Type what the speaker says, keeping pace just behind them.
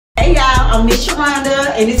I'm Miss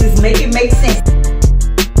Sherhonda, and this is Make It Make Sense.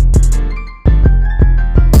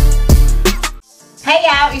 Hey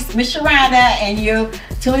y'all, it's Miss Sherhonda, and you're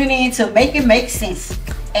tuning in to Make It Make Sense.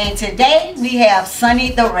 And today we have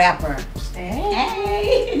Sunnitharapper.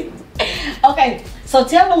 Hey. Okay, so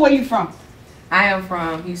tell me where you from. I am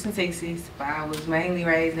from Houston, Texas, but I was mainly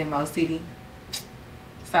raised in Mo City.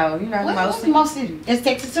 So, you know, what's Mo City? It's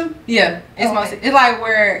Texas too? Yeah, it's Mo City. It's like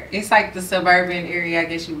where, it's like the suburban area, I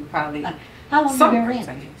guess you would probably. How long have you been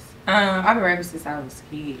rapping? I've been rapping since I was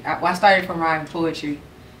a kid. I started from writing poetry,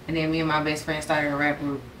 and then me and my best friend started a rap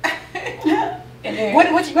group.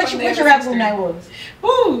 What your rap group name was?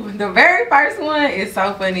 Ooh, the very first one is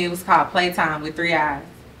so funny. It was called Playtime with 3 eyes.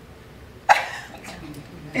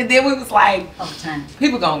 And then we was like,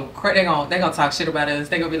 people they're gonna talk shit about us.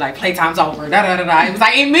 They're gonna be like, playtime's over, da da da da. It was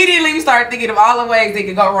like immediately we started thinking of all the ways it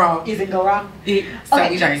could go wrong. Is it go wrong? Yeah. So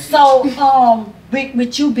we changed. So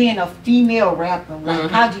with you being a female rapper, like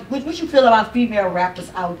what you feel about female rappers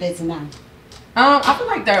out there tonight? I feel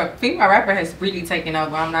like the female rapper has really taken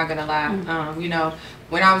over. I'm not gonna lie. You know,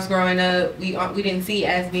 when I was growing up, we didn't see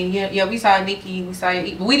as many. Yeah, we saw Nicki,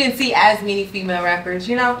 but we didn't see as many female rappers.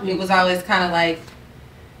 You know, it was always kind of like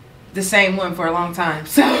the same one for a long time.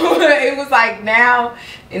 So it was like now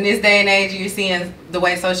in this day and age, you're seeing the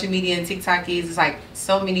way social media and TikTok is. It's like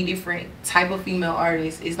so many different type of female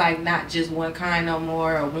artists. It's like not just one kind no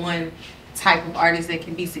more, or one type of artist that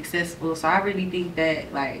can be successful. So I really think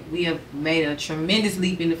that like we have made a tremendous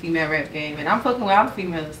leap in the female rap game, and I'm fucking with all the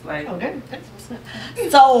females. Like, that's what's up.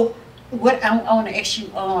 So what I want to ask you,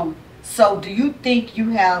 so do you think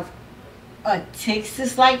you have a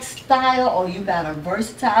Texas-like style, or you got a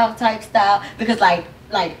versatile type style? Because like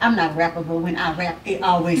I'm not a rapper, but when I rap, it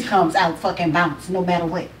always comes out fucking bounce, no matter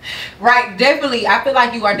what. Right, definitely. I feel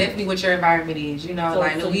like you are definitely what your environment is. You know, so,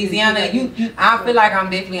 like Louisiana, I feel like I'm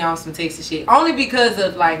definitely on some Texas shit. Only because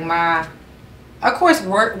of like my, of course,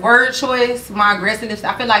 word choice, my aggressiveness.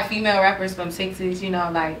 I feel like female rappers from Texas, you know,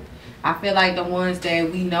 like I feel like the ones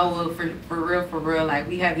that we know of for real, like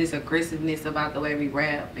we have this aggressiveness about the way we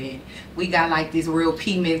rap, and we got like this real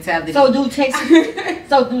P mentality. So do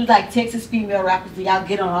like Texas female rappers, do y'all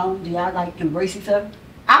get along? Do y'all like embrace each other?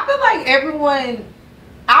 I feel like everyone,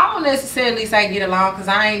 I don't necessarily say get along, because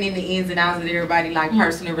I ain't in the ins and outs of everybody like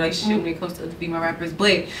personal relationship when it comes to the female rappers,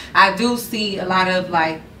 but I do see a lot of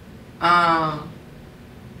like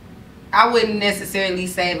I wouldn't necessarily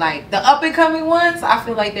say like the up and coming ones. I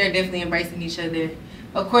feel like they're definitely embracing each other.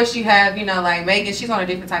 Of course you have, you know, like Megan, she's on a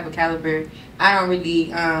different type of caliber. I don't really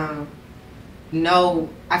know.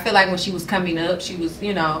 I feel like when she was coming up, she was,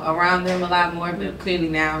 you know, around them a lot more, but clearly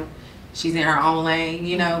now she's in her own lane,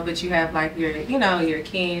 you know. But you have like your, you know, your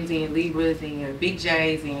Kens and your Libras and your Big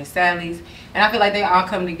J's and your Sallys, and I feel like they all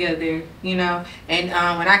come together, you know. And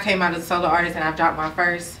when I came out as a solo artist and I dropped my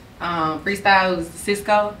first freestyle, it was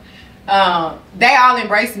Cisco. They all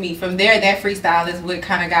embraced me. From there, that freestyle is what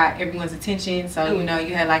kind of got everyone's attention. So, you know,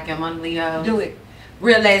 you had like your Mona Leo. Do it.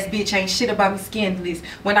 Real ass bitch ain't shit about me scandalous.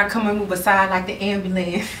 When I come and move aside like the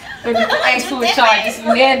ambulance. Ain't too in charge, it's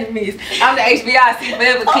unanimous. I'm the HBIC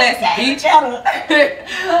forever classic bitch.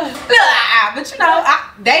 But you know,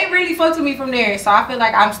 they really fucked with me from there. So I feel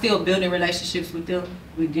like I'm still building relationships with them.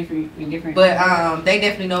 We different. But they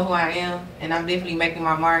definitely know who I am, and I'm definitely making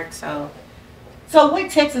my mark. So what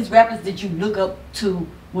Texas rappers did you look up to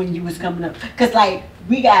when you was coming up? Because like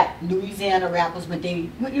we got Louisiana rappers, but they,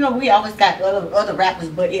 you know, we always got other rappers,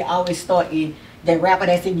 but it always start in that rapper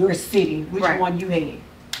that's in your city. Which one you had?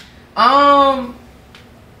 I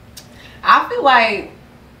feel like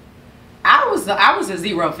I was a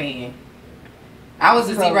Zero fan. I was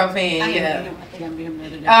a Zero fan,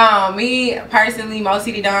 yeah. Me personally, Mo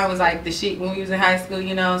City Dawn was like the shit when we was in high school,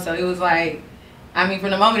 you know. So it was like, I mean, from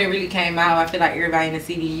the moment it really came out, I feel like everybody in the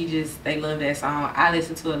city, they love that song. I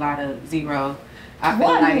listen to a lot of Zero. I feel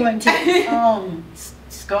like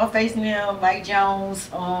Scarface now, Mike Jones,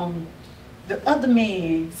 the other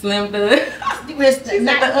man, Slim Thug.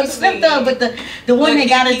 Not Slim Thug, but the one that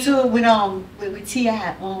got into it with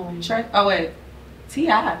T.I. Oh wait,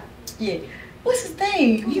 T.I. Yeah. What's his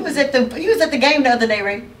name? He was at the game the other day,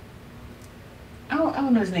 right? I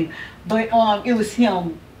don't know his name, but it was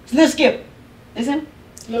him. Let's skip. Is him?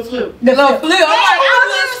 Lil Flip. I'm like, I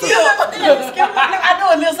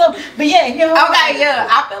know a little something, but yeah, him. Okay, yeah,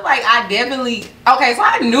 I feel like I definitely. Okay, so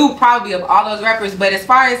I knew probably of all those rappers, but as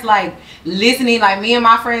far as like listening, like me and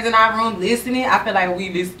my friends in our room listening, I feel like we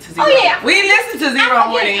listen to Zero. Oh yeah, we listen to Zero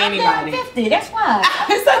more than anybody. 50, that's why.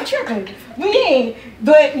 I'm so tripping.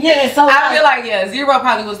 But yeah, so I feel like Zero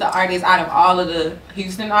probably was the artist out of all of the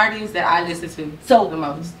Houston artists that I listened to the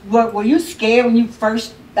most. Were you scared when you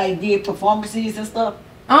first like did performances and stuff?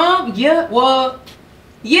 Yeah, well,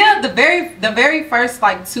 yeah, the very first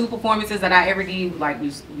like 2 performances that I ever did, like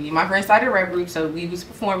was me and my friend started a rap group, so we was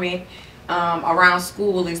performing around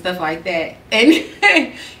school and stuff like that, and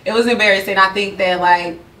it was embarrassing. I think that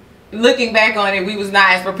like looking back on it, we was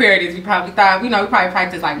not as prepared as we probably thought. You know, we probably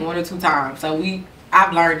practiced like 1 or 2 times, so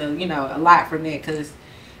I've learned a lot from that, because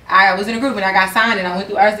I was in a group and I got signed and I went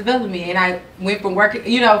through arts development, and I went from working,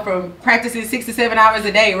 from practicing 6 to 7 hours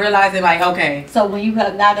a day, realizing like, okay. So when you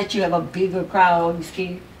have, now that you have a bigger crowd, you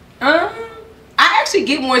scared? I actually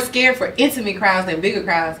get more scared for intimate crowds than bigger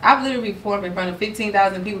crowds. I've literally performed in front of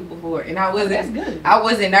 15,000 people before, and I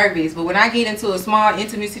wasn't nervous. But when I get into a small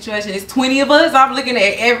intimate situation, it's 20 of us. I'm looking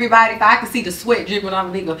at everybody. I can see the sweat dripping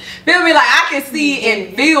off me. Feel me? Like I can see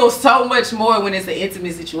and feel so much more when it's an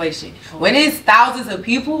intimate situation. When it's thousands of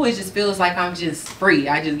people, it just feels like I'm just free.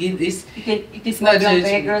 I just get this. It's no judgment.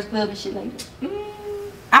 Bad Girls Club and shit like that.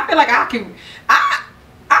 I feel like I can.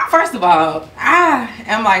 First of all, I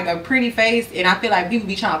am like a pretty face, and I feel like people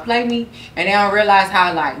be trying to play me, and they don't realize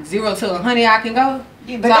how like 0 to 100 I can go.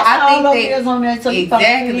 Yeah, but so I think on there, so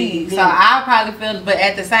exactly. So I probably feel, but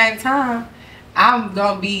at the same time, I'm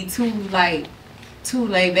gonna be too laid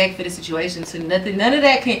back for the situation. So nothing, none of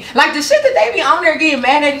that can, like the shit that they be on there getting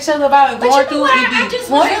mad at each other about and going through. I just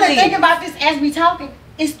was really thinking about this as we talking.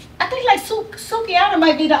 I think like Sukiana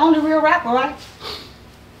might be the only real rapper, right?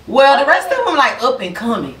 Well, the rest of them like up and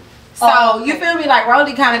coming. So you feel me? Like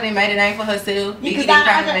Rolly kind of made a name for herself. Biggie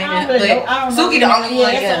kind of made it, but Suki the only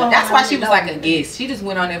one. Yeah, that's why she was like a guest. She just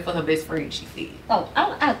went on there for her best friend. She said.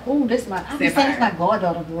 Oh, this my. I'm saying it's my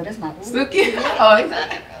goddaughter, boy. That's my. Suki. Oh,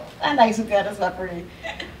 exactly. I like Suki. That's my friend.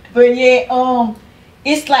 But yeah,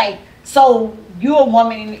 it's like, so you're a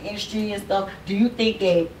woman in the industry and stuff. Do you think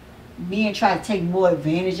that men try to take more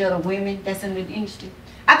advantage of the women that's in the industry?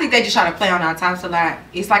 I think they just try to play on our tops a lot.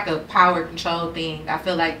 It's like a power control thing. I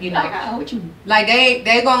feel like, like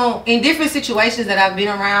they gon' in different situations that I've been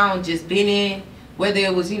around, just been in, whether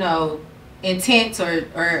it was, intense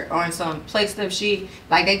or on some play stuff shit,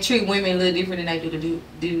 like they treat women a little different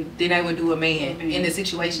than they would do a man in the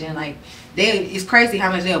situation. Like it's crazy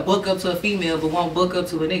how much they'll book up to a female but won't book up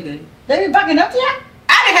to a nigga. They be bucking up to you?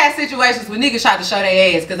 I done had situations where niggas tried to show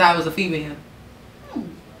their ass because I was a female.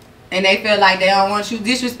 And they feel like they don't want you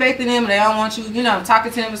disrespecting them, or they don't want you, talking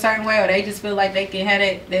to them a certain way, or they just feel like they can have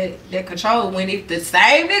that control. When if the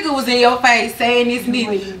same nigga was in your face saying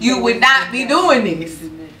this, you would not be doing this.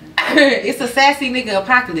 It's a sassy nigga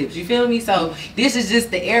apocalypse. You feel me? So this is just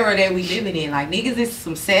the era that we living in. Like niggas is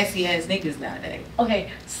some sassy ass niggas nowadays. Okay,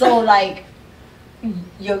 so like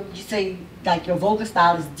you say like your vocal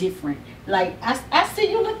style is different. Like I see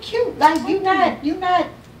you look cute. Like you not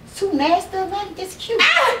too nasty, man. It's cute.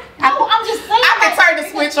 No, I'm just saying. I can turn the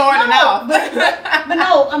switch on and off. But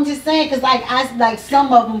no, I'm just saying because like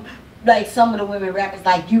some of them, like some of the women rappers,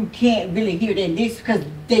 like you can't really hear them this because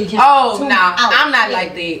they just. Oh no, I'm not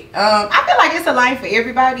like that. I feel like it's a lane for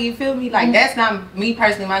everybody. You feel me? Like that's not me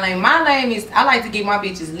personally. My lane. My lane is I like to get my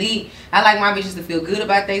bitches lit. I like my bitches to feel good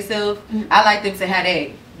about themselves. I like them to have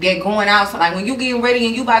that going out. So like when you getting ready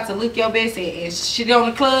and you about to look your best and shit on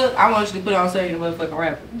the club, I want you to put on certain motherfucking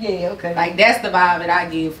rapper. Yeah, okay. Like that's the vibe that I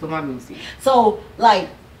give for my music. So like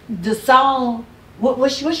the song,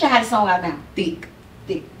 what's your hottest song out now? Thick.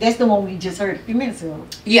 That's the one we just heard a few minutes ago.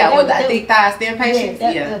 Yeah, with the thick thighs, stand patience.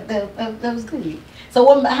 Yeah, that was good.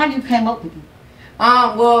 So how do you come up with it?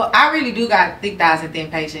 Well, I really do got thick thighs and thin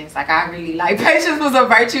patience. Like I really like patience was a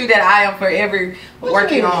virtue that I am forever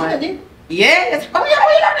working on. Yes. Oh yeah,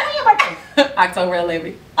 wait, your birthday? October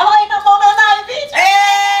 11th. Oh, ain't no more no night, bitch.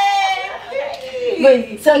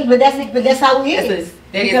 Hey. But that's how we is.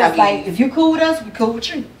 That because is how like if you cool with us, we cool with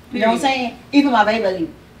you. You know what I'm saying? Even my baby,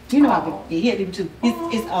 my baby, he hit him too.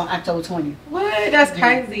 It's on October 20th. What? That's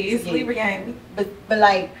crazy. It's Libra game. But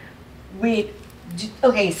like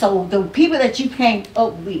so the people that you came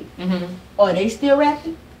up with, are they still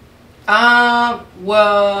rapping?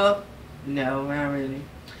 Well, no, not really.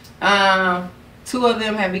 2 of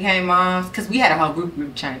them have became moms because we had a whole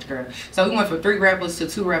group change, girl. So we went from 3 rappers to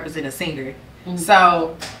 2 rappers and a singer.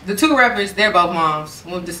 So the 2 rappers, they're both moms.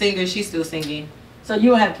 With the singer, she's still singing. So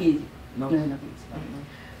you don't have kids? No. You don't have kids.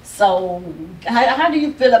 So how do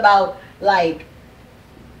you feel about like?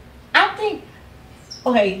 I think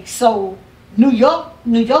so New York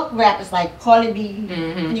rappers like Cardi B,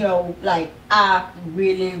 like I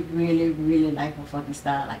really like her fucking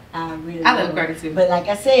style. Like I love Cardi too. But like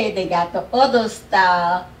I said, they got the other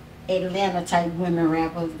style Atlanta type women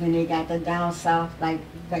rappers. Then they got the down south like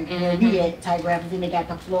where we at type rappers. Then they got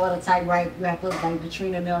the Florida type rappers like the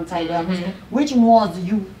Trina Mill type rappers. Which ones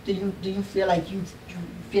do you feel like you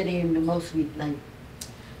fit in the most with? Like,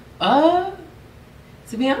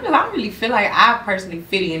 to be honest, I don't really feel like I personally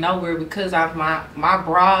fit in nowhere because of my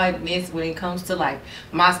broadness when it comes to like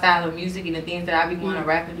my style of music and the things that I be wanting to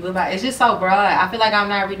rap and do about. It's just so broad. I feel like I'm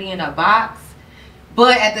not really in a box.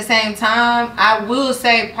 But at the same time, I will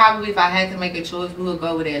say probably if I had to make a choice, we would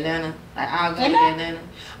go with Atlanta. Like I'll go with Atlanta.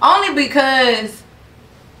 Only because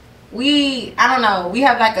I don't know, we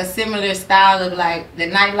have like a similar style of like the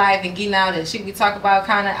nightlife and getting out and shit we talk about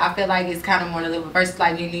kind of. I feel like it's kind of more a little versus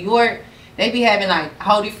like in New York. They be having like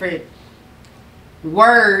whole different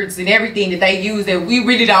words and everything that they use that we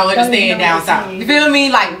really don't understand down south. You feel me?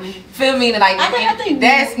 Like, Like I think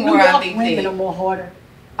that's more. I think women are more harder.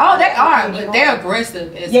 Oh, they are, but they're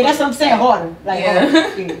aggressive. Yeah, that's what I'm saying. Harder, like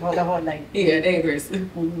harder, like they're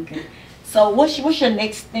aggressive. Okay. So what's your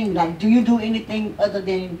next thing? Like, do you do anything other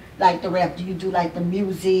than like the rap? Do you do like the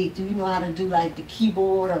music? Do you know how to do like the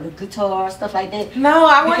keyboard or the guitar, stuff like that? No,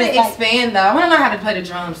 I want to expand though. I want to know how to play the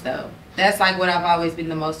drums though. That's like what I've always been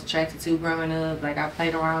the most attracted to growing up. Like I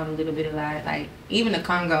played around a little bit of that. Like even the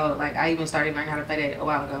Congo, like I even started learning how to play that a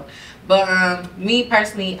while ago. But me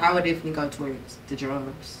personally, I would definitely go towards the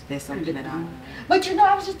drums. That's something that I. But you know,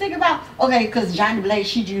 I was just thinking about because Johnny Blaze,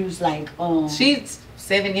 she used like she's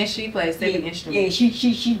 7 She plays 7 instruments. Yeah,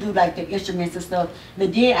 she do like the instruments and stuff.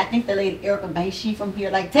 But then I think the lady Erica Banks, she from here.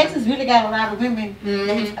 Like Texas really got a lot of women.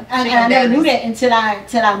 And I never knew that until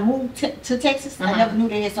I moved to Texas. I never knew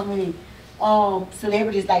they had so many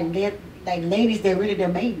celebrities like ladies that really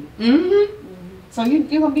made it. So you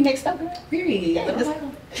gonna be next up? Period.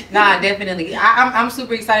 Yeah, nah, definitely. I'm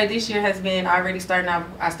super excited. This year has been already starting off.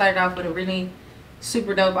 I started off with a really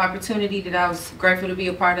super dope opportunity that I was grateful to be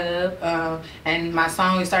a part of, and my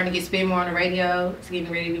song is starting to get spin more on the radio. It's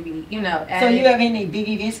getting ready to be, added. So you have any big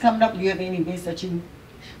events coming up? Do you have any events that you?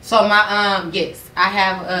 So my yes, I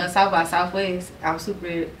have South by Southwest. I'm super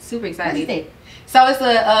excited. What is that? So it's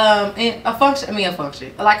a function,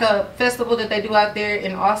 like a festival that they do out there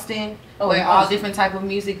in Austin, where all different type of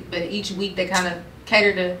music, but each week they kind of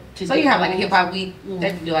cater to. So you have like a hip hop week,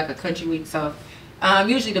 they do like a country week. So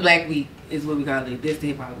usually the Black week is what we call it. This is the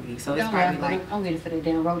hip hop week. So it's probably like I'm ready for the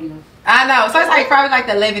damn rodeo. I know. So it's like probably like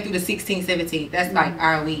the 11th through the 16th, 17th. That's like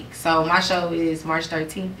our week. So my show is March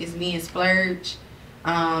 13th. It's me and Splurge.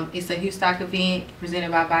 It's a Houston event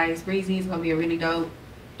presented by Bias Breezy. It's gonna be a really dope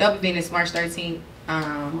event. It's March 13th.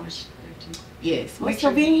 March 13th. Yes. What's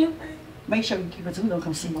your venue? Make sure you keep it. We gonna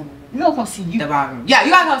come see you. We gonna come see you. The ballroom. Yeah,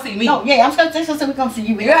 you gotta come see me. No, yeah, I'm gonna say we come see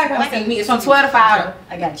you. You gotta come see me. It's from 12 to 5.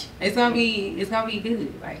 I got you. It's gonna be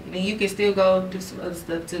good. Like, and then you can still go do some other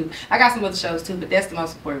stuff too. I got some other shows too, but that's the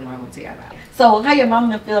most important one I want to tell you about. So, how your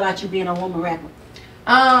mama feel about you being a woman rapper?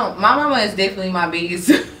 My mama is definitely my biggest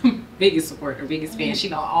supporter, biggest fan. She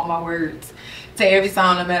know all my words to every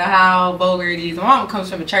song, no matter how vulgar it is. My mama comes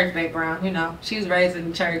from a church background. She was raised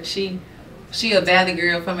in the church. She a valley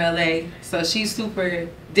girl from LA, so she's super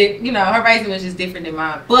her raising was just different than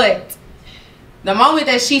mine. But the moment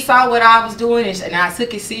that she saw what I was doing and I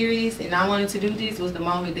took it serious and I wanted to do this was the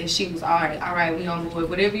moment that she was all right, we gonna do it.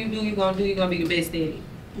 Whatever you do, you're gonna be the best at it.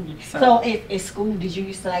 So at school, did you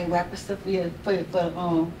used to like rap and stuff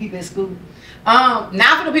for people at school?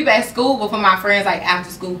 Not for the people at school, but for my friends like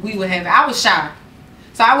after school, we would have. I was shy,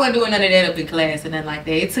 so I wasn't doing none of that up in class and nothing like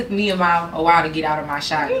that. It took me a while to get out of my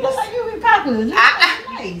shyness. You look like you be popular.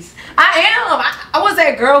 Nice. I am. I was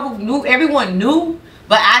that girl who everyone knew,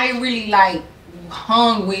 but I didn't really like.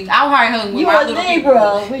 I was hard hung with my little people.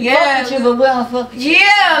 Yeah,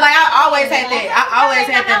 like I always had that.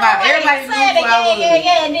 Everybody knew who I was.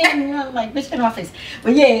 Yeah. And then I'm like, bitch, get in my face.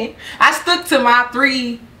 But yeah, I stuck to my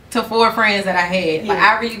 3 to 4 friends that I had. Like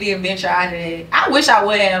I really didn't venture out of that. I wish I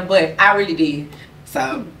would have, but I really did.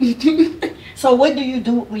 So. So what do you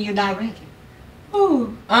do when you're not rapping?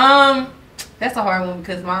 Ooh, that's a hard one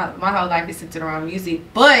because my whole life is centered around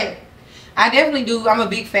music, but. I definitely do. I'm a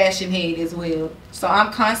big fashion head as well, so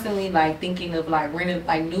I'm constantly like thinking of like renting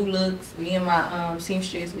like new looks. Me and my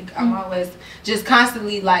seamstress, I'm always just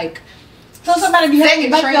constantly like. So somebody be helping you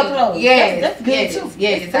make your clothes. Yes, that's good too.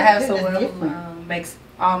 Yes, I have someone who makes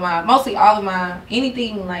mostly all of my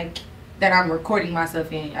anything like that I'm recording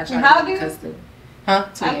myself in. I try to make custom.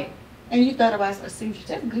 28. And you thought about a seamstress.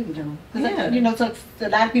 That's good though. So a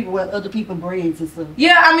lot of people wear other people's brands and stuff.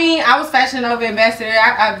 Yeah, I was Fashion Nova ambassador.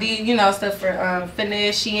 I did, stuff for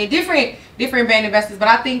Finesse, Shein, different brand ambassadors. But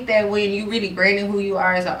I think that when you really branding who you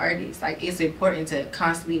are as an artist, like it's important to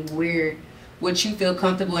constantly wear what you feel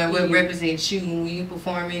comfortable and what represents you when you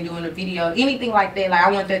performing, doing a video, anything like that. Like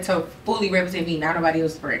I want that to fully represent me, not nobody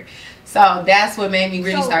else's brand. So that's what made me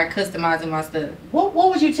really start customizing my stuff. What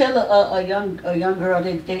would you tell a young girl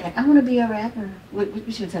that they like, I want to be a rapper? What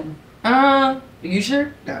would you tell them? You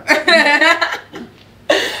sure? No.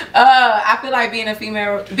 I feel like being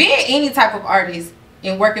any type of artist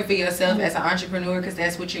and working for yourself as an entrepreneur, because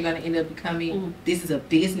that's what you're gonna end up becoming. This is a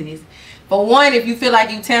business. But one, if you feel like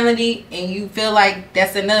you're talented and you feel like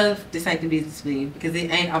that's enough, this ain't the business for you, because it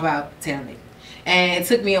ain't about talent. And it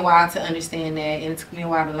took me a while to understand that, and it took me a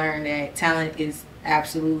while to learn that talent is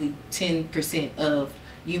absolutely 10% of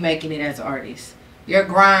you making it as an artist. Your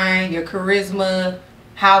grind, your charisma,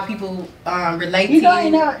 how people relate to you. I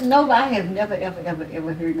have never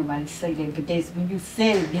ever heard nobody say that, but that's when you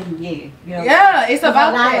said it, then yeah, it's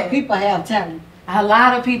about that. A lot of people have talent. A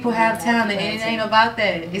lot of people have talent, and it ain't about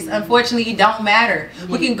that. It's unfortunately, it don't matter.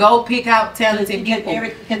 We can go pick out talented people.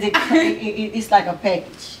 Because it's like a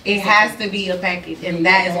package. It has to be a package, and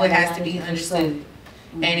that is what has to be understood.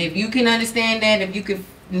 And if you can understand that, if you can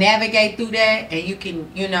navigate through that, and you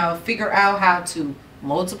can, figure out how to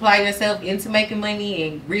multiply yourself into making money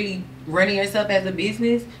and really running yourself as a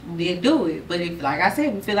business, then do it. But if, like I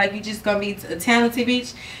said, you feel like you're just gonna be a talented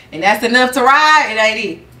bitch, and that's enough to ride, it ain't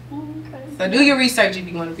it. So do your research if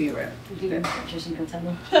you want to be a rapper. Do your research.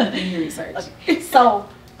 Do your research. Okay. So,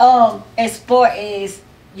 as far as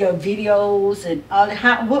your videos and all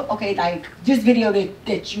that, like this video the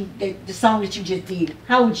song that you just did,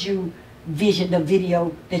 how would you vision the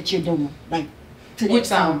video that you're doing? Like, to that which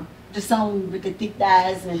song? The song with the thick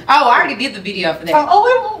thighs and. Oh, I already did the video for that.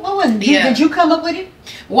 What was it? Did you come up with it?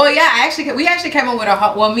 Well, yeah, we actually came up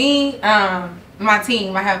with me, my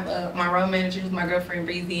team. I have my road manager, who's my girlfriend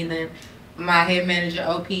Breezy, and then my head manager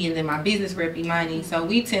OP, and then my business rep Imani. So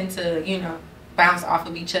we tend to, bounce off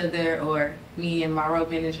of each other, or me and my road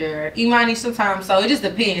manager Imani sometimes. So it just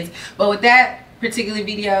depends. But with that particular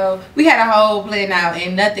video, we had a whole plan out,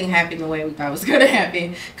 and nothing happened the way we thought it was gonna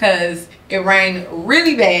happen, because it rained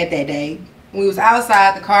really bad that day. We was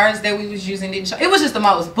outside, the cars that we was using didn't show. It was just the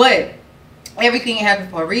most, but everything happened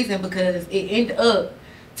for a reason, because it ended up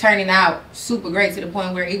turning out super great, to the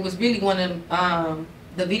point where it was really one of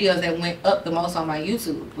the videos that went up the most on my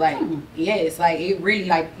YouTube. Like, yes, like it really,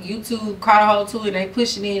 like YouTube caught a hold to it, and they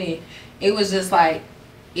pushing it, and it was just like,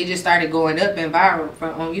 it just started going up and viral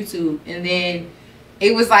on YouTube. And then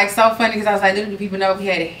it was like so funny, because I was like, literally, people know we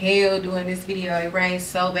had hell doing this video. It rained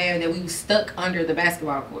so bad that we was stuck under the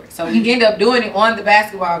basketball court. So we ended up doing it on the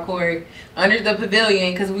basketball court under the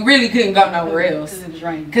pavilion, because we really couldn't go nowhere else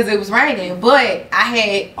because it was raining. But I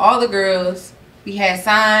had all the girls. We had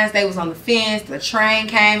signs. They was on the fence. The train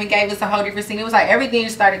came and gave us a whole different scene. It was like everything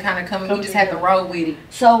just started kind of coming. We just had to roll with it.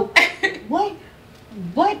 So, what,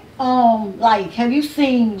 like, have you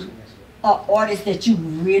seen an artist that you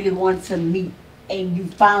really want to meet, and you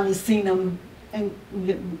finally seen them, and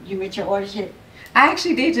you met your artist yet? I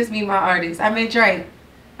actually did just meet my artist. I met Drake.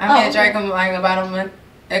 I met Drake like about a month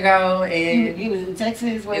ago, and he was in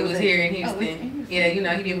Texas. It was here in Houston. Yeah, he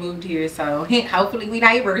didn't move here, so hopefully we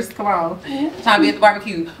neighbors. Come on, trying to be at the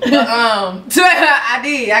barbecue. But I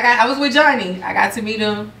did. I was with Johnny. I got to meet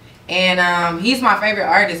him, and he's my favorite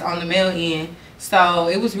artist on the male end. So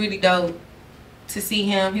it was really dope to see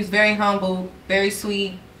him. He's very humble, very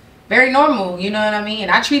sweet, very normal. You know what I mean?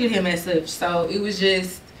 And I treated him as such. So it was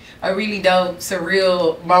just a really dope,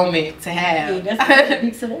 surreal moment to have. Yeah, that's a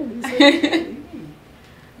big celebrity.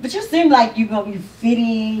 But you seem like you fit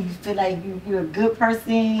in. You feel like you're a good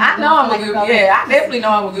person. I know I'm a good. Yeah, I definitely know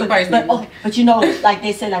I'm a good person. But like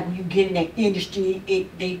they say, like when you get in that industry,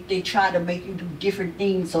 they try to make you do different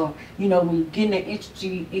things, or when you get in that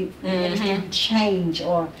industry, you change.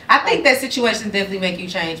 Or I think that situations definitely make you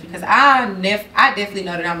change, because I definitely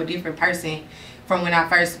know that I'm a different person from when I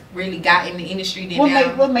first really got in the industry.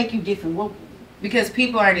 What make you different? Because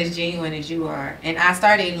people aren't as genuine as you are. And I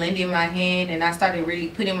started lending my hand, and I started really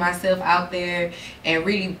putting myself out there, and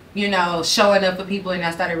really, showing up for people. And I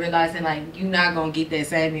started realizing, like, you're not going to get that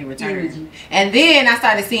same in return. And then I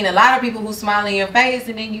started seeing a lot of people who smile in your face,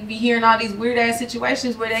 and then you be hearing all these weird ass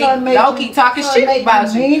situations where they low-key talking shit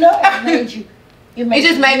about you. It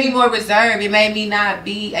just made me more reserved. It made me not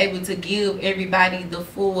be able to give everybody the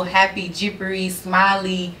full happy, jippery,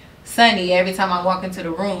 smiley Sunny every time I walk into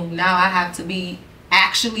the room. Now I have to be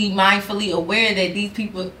actually mindfully aware that these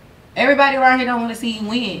people, everybody around here don't want to see you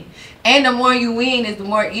win. And the more you win is the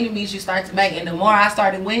more enemies you start to make. And the more I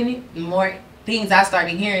started winning, the more things I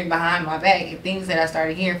started hearing behind my back and things that I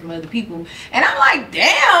started hearing from other people. And I'm like,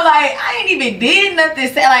 damn, like, I ain't even did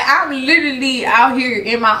nothing. Like, I'm literally out here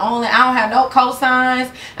in my own, I don't have no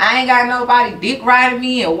cosigns. I ain't got nobody dick riding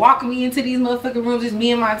me and walking me into these motherfucking rooms. It's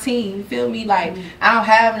me and my team. You feel me? Like, I don't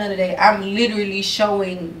have none of that. I'm literally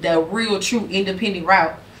showing the real, true, independent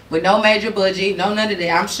route. With no major budget, no none of that.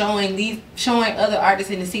 I'm showing other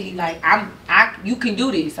artists in the city like you can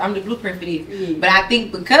do this. I'm the blueprint for this. But I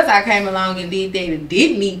think because I came along and did that and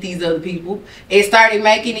did meet these other people, it started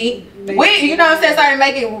making it weird. You know what I'm saying? Started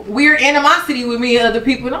making weird animosity with me and other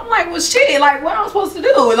people. And I'm like, well, shit. Like, what am I supposed to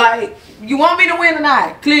do? Like, you want me to win or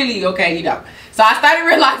not? Clearly, okay, you don't. So I started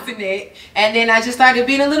realizing that, and then I just started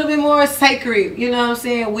being a little bit more sacred, you know what I'm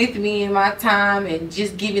saying, with me and my time, and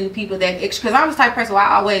just giving people that extra, because I'm the type of person where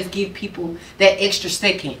I always give people that extra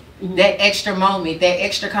second, that extra moment, that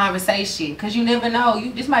extra conversation, because you never know,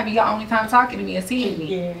 this might be your only time talking to me or seeing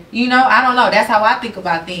me. You know, I don't know, that's how I think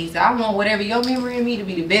about things. I want whatever your memory of me to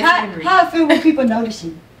be the best memory. How I feel when people notice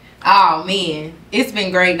you? Oh man, it's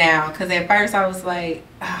been great now, because at first I was like,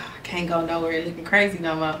 can't go nowhere looking crazy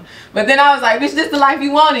no more. But then I was like, bitch, this the life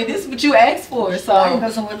you wanted. This is what you asked for. So I ain't go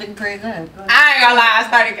somewhere looking crazy. I ain't gonna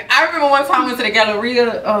lie. I remember one time I went to the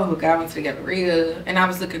Galleria. Oh God, I went to the Galleria and I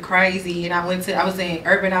was looking crazy. And I was in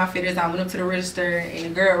Urban Outfitters. I went up to the register and the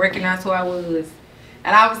girl recognized who I was.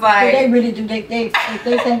 And I was like, so they really do. They think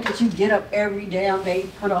that you get up every damn day,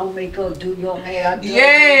 put on makeup, do your hair.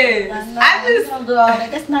 Yes. I just don't do all that.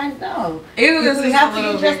 That's not no. It was just have to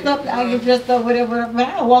get dressed up. I get dressed up, whatever. But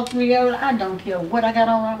I walk through there. I don't care what I got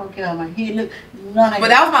on. I don't care how my hair look. None of But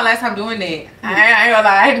that was my last time doing that. I ain't gonna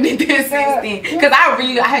lie. I hadn't did this since then. Because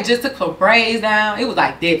I had just took some braids down. It was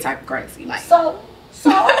like that type of crazy. Like so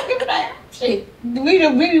I don't give a damn. Shit,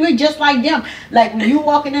 we just like them. Like when you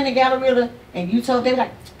walking in the gallery and you told them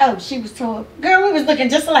like, oh, she was tore up. Girl, we was looking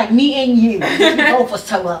just like me and you. Both was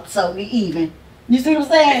tore up, so we even. You see what I'm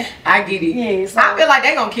saying? I get it. Yeah, so I feel like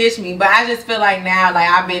they gonna catch me, but I just feel like now, like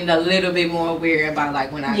I've been a little bit more aware about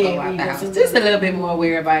like when I go out the house, just a little bit more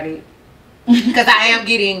aware about it. Because I am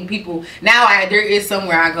getting people now. There is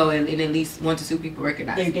somewhere I go and at least 1 to 2 people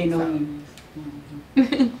recognize me. They know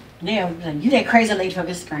you. Yeah, you that crazy lady from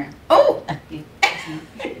Instagram. Oh.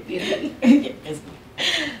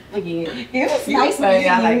 But yeah, it was nice meeting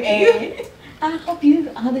you. I hope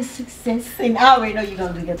you all the success, and I already know you're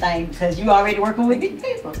gonna do your thing because you already working with these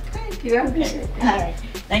people. Thank you. All right,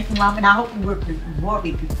 thank you, Mom, and I hope you work with more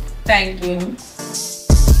people. Thank you.